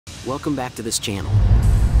Welcome back to this channel.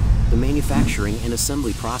 The manufacturing and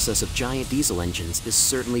assembly process of giant diesel engines is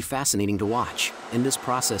certainly fascinating to watch, and this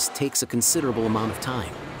process takes a considerable amount of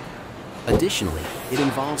time. Additionally, it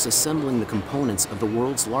involves assembling the components of the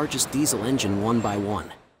world's largest diesel engine one by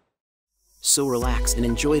one. So relax and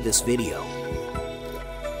enjoy this video.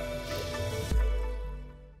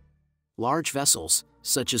 Large vessels,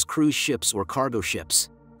 such as cruise ships or cargo ships,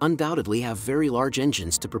 undoubtedly have very large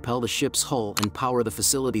engines to propel the ship's hull and power the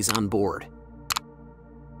facilities on board.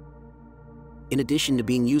 In addition to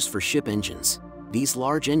being used for ship engines, these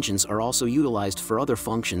large engines are also utilized for other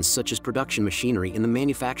functions such as production machinery in the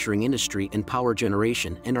manufacturing industry and power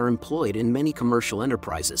generation, and are employed in many commercial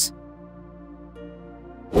enterprises.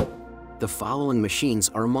 The following machines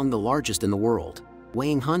are among the largest in the world,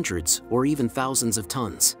 weighing hundreds or even thousands of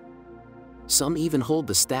tons. Some even hold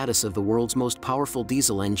the status of the world's most powerful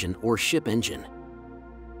diesel engine or ship engine.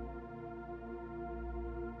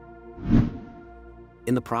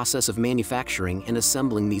 In the process of manufacturing and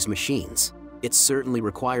assembling these machines, it certainly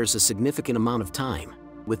requires a significant amount of time,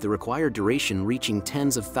 with the required duration reaching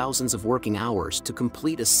tens of thousands of working hours to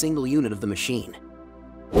complete a single unit of the machine.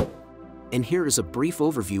 And here is a brief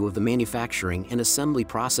overview of the manufacturing and assembly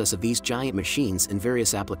process of these giant machines in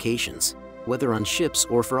various applications, whether on ships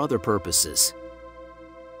or for other purposes.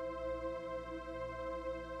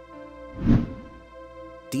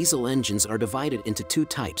 Diesel engines are divided into two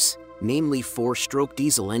types, namely 4-stroke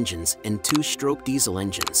diesel engines and 2-stroke diesel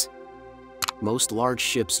engines. Most large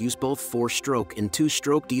ships use both 4-stroke and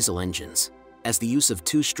 2-stroke diesel engines, as the use of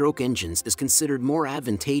 2-stroke engines is considered more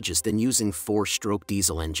advantageous than using 4-stroke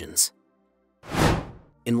diesel engines.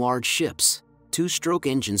 In large ships, 2-stroke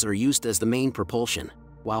engines are used as the main propulsion,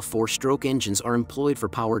 while 4-stroke engines are employed for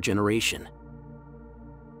power generation.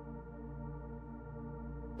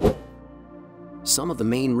 Some of the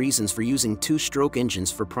main reasons for using 2-stroke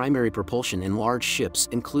engines for primary propulsion in large ships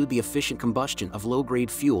include the efficient combustion of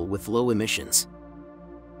low-grade fuel with low emissions.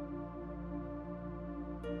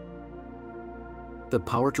 The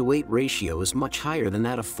power-to-weight ratio is much higher than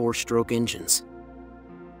that of 4-stroke engines.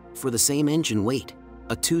 For the same engine weight,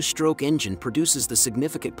 a 2-stroke engine produces the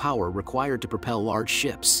significant power required to propel large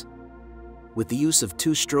ships. With the use of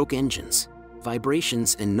 2-stroke engines,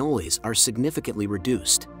 vibrations and noise are significantly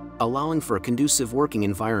reduced, allowing for a conducive working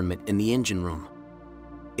environment in the engine room.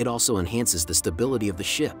 It also enhances the stability of the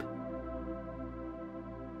ship.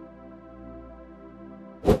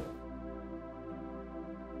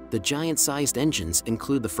 The giant-sized engines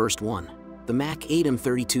include the first one, the Mach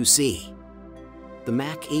 8M32C. The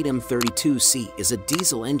Mach 8M32C is a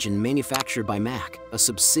diesel engine manufactured by Mach, a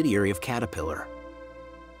subsidiary of Caterpillar.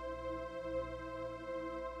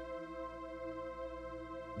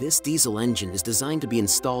 This diesel engine is designed to be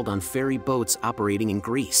installed on ferry boats operating in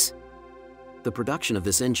Greece. The production of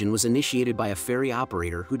this engine was initiated by a ferry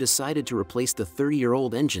operator who decided to replace the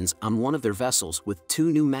 30-year-old engines on one of their vessels with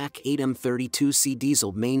two new Mach 8M32C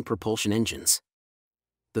diesel main propulsion engines.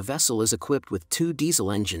 The vessel is equipped with two diesel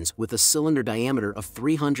engines with a cylinder diameter of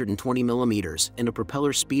 320 mm and a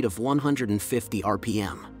propeller speed of 150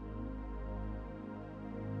 RPM.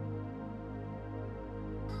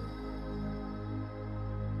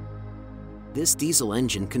 This diesel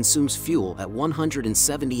engine consumes fuel at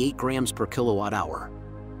 178 grams per kilowatt-hour.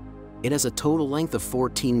 It has a total length of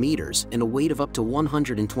 14 meters and a weight of up to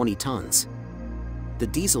 120 tons. The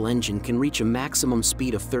diesel engine can reach a maximum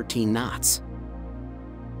speed of 13 knots.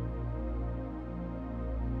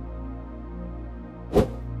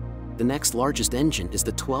 The next largest engine is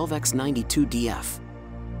the 12X92DF.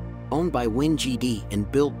 Owned by WinGD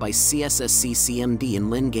and built by CSSC CMD in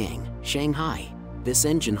Lingang, Shanghai, this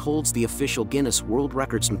engine holds the official Guinness World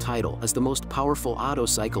Records title as the most powerful Otto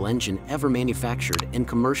cycle engine ever manufactured and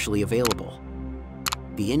commercially available.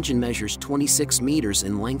 The engine measures 26 meters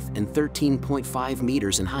in length and 13.5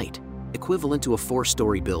 meters in height, equivalent to a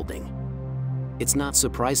 4-story building. It's not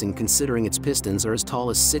surprising considering its pistons are as tall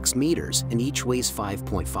as 6 meters and each weighs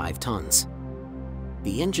 5.5 tons.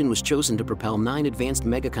 The engine was chosen to propel 9 advanced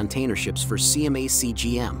mega container ships for CMA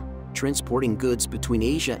CGM, transporting goods between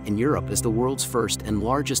Asia and Europe as the world's first and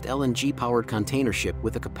largest LNG-powered container ship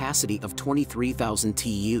with a capacity of 23,000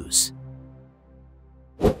 TEUs.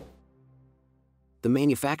 The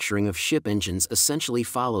manufacturing of ship engines essentially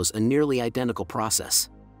follows a nearly identical process.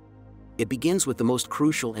 It begins with the most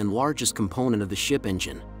crucial and largest component of the ship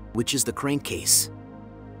engine, which is the crankcase.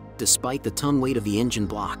 Despite the ton weight of the engine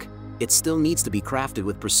block, it still needs to be crafted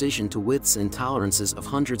with precision to widths and tolerances of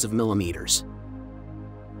hundreds of millimeters.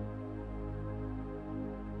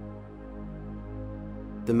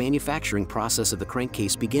 The manufacturing process of the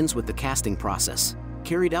crankcase begins with the casting process,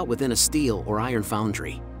 carried out within a steel or iron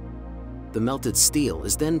foundry. The melted steel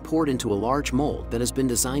is then poured into a large mold that has been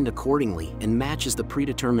designed accordingly and matches the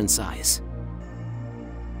predetermined size.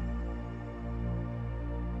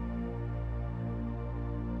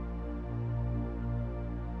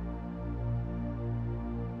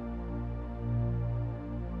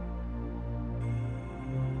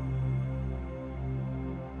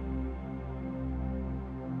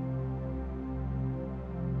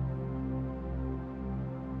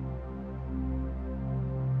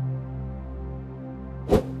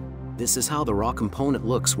 This is how the raw component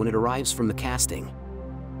looks when it arrives from the casting.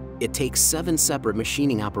 It takes 7 separate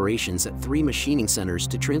machining operations at 3 machining centers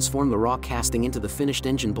to transform the raw casting into the finished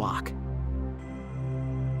engine block.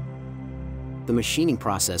 The machining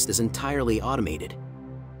process is entirely automated.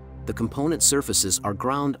 The component surfaces are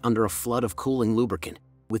ground under a flood of cooling lubricant,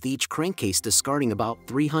 with each crankcase discarding about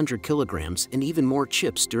 300 kilograms and even more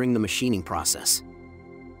chips during the machining process.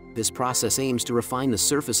 This process aims to refine the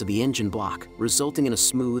surface of the engine block, resulting in a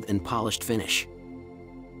smooth and polished finish.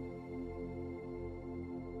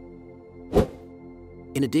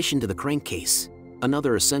 In addition to the crankcase,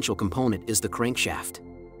 another essential component is the crankshaft.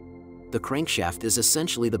 The crankshaft is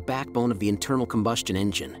essentially the backbone of the internal combustion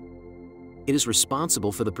engine. It is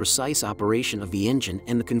responsible for the precise operation of the engine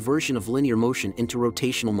and the conversion of linear motion into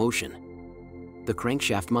rotational motion. The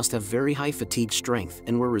crankshaft must have very high fatigue strength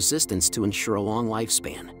and wear resistance to ensure a long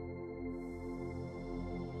lifespan.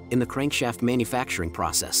 In the crankshaft manufacturing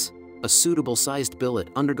process, a suitable sized billet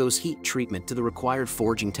undergoes heat treatment to the required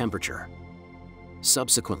forging temperature.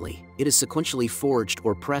 Subsequently, it is sequentially forged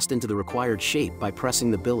or pressed into the required shape by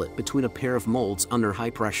pressing the billet between a pair of molds under high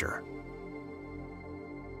pressure.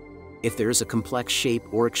 If there is a complex shape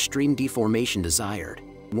or extreme deformation desired,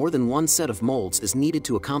 more than one set of molds is needed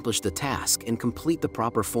to accomplish the task and complete the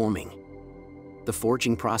proper forming. The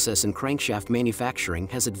forging process in crankshaft manufacturing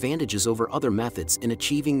has advantages over other methods in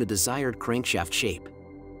achieving the desired crankshaft shape.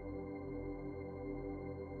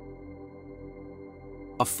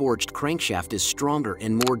 A forged crankshaft is stronger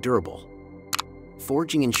and more durable.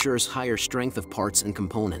 Forging ensures higher strength of parts and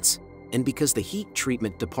components, and because the heat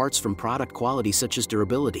treatment departs from product quality such as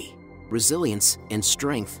durability, resilience, and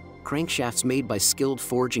strength, crankshafts made by skilled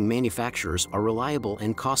forging manufacturers are reliable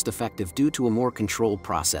and cost-effective due to a more controlled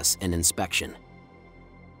process and inspection.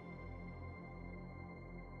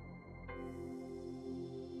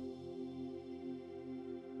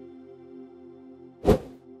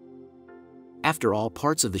 After all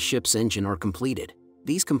parts of the ship's engine are completed,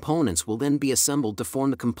 these components will then be assembled to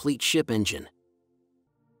form the complete ship engine.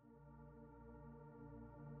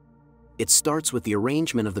 It starts with the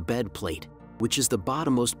arrangement of the bed plate, which is the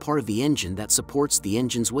bottommost part of the engine that supports the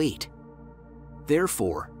engine's weight.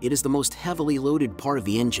 Therefore, it is the most heavily loaded part of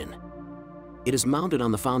the engine. It is mounted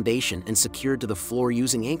on the foundation and secured to the floor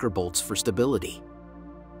using anchor bolts for stability.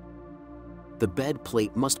 The bed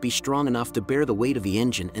plate must be strong enough to bear the weight of the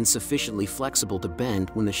engine and sufficiently flexible to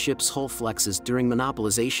bend when the ship's hull flexes during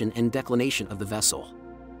monopolization and declination of the vessel.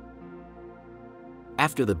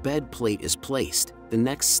 After the bed plate is placed, the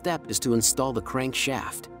next step is to install the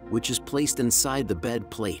crankshaft, which is placed inside the bed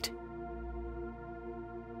plate.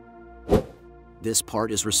 This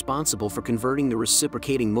part is responsible for converting the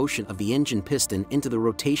reciprocating motion of the engine piston into the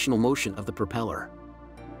rotational motion of the propeller.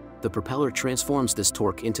 The propeller transforms this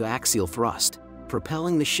torque into axial thrust,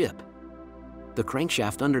 propelling the ship. The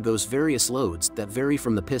crankshaft undergoes various loads that vary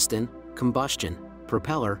from the piston, combustion,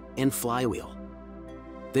 propeller, and flywheel.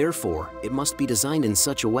 Therefore, it must be designed in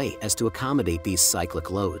such a way as to accommodate these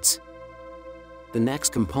cyclic loads. The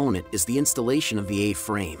next component is the installation of the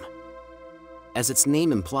A-frame. As its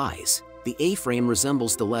name implies, the A-frame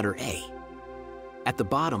resembles the letter A. At the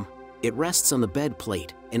bottom, it rests on the bed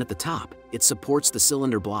plate, and at the top, it supports the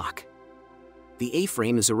cylinder block. The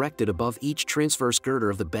A-frame is erected above each transverse girder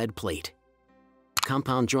of the bed plate.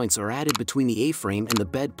 Compound joints are added between the A-frame and the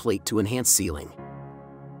bed plate to enhance sealing.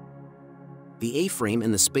 The A-frame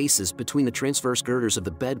and the spaces between the transverse girders of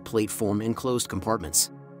the bed plate form enclosed compartments,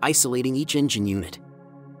 isolating each engine unit.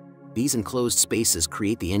 These enclosed spaces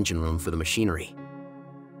create the engine room for the machinery.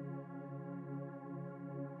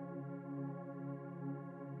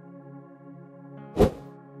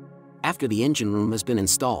 After the engine room has been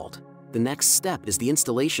installed, the next step is the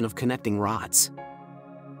installation of connecting rods.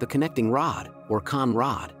 The connecting rod, or con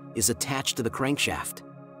rod, is attached to the crankshaft.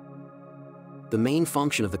 The main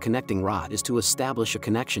function of the connecting rod is to establish a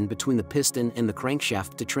connection between the piston and the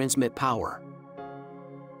crankshaft to transmit power.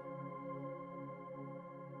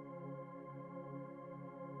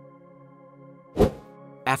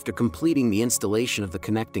 After completing the installation of the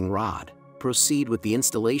connecting rod, proceed with the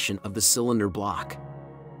installation of the cylinder block.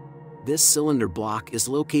 This cylinder block is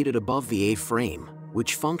located above the A-frame,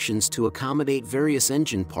 which functions to accommodate various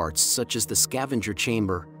engine parts such as the scavenger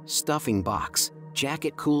chamber, stuffing box,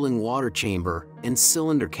 jacket cooling water chamber, and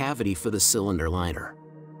cylinder cavity for the cylinder liner.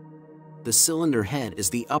 The cylinder head is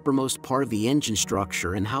the uppermost part of the engine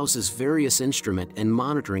structure and houses various instrument and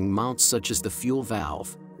monitoring mounts such as the fuel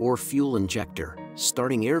valve, or fuel injector,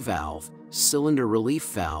 starting air valve, cylinder relief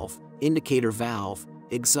valve, indicator valve,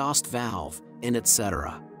 exhaust valve, and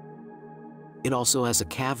etc. It also has a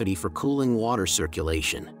cavity for cooling water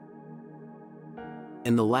circulation.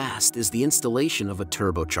 And the last is the installation of a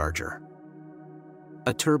turbocharger.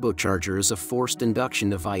 A turbocharger is a forced induction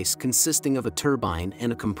device consisting of a turbine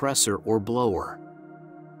and a compressor or blower.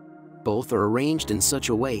 Both are arranged in such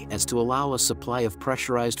a way as to allow a supply of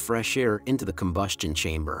pressurized fresh air into the combustion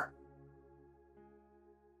chamber.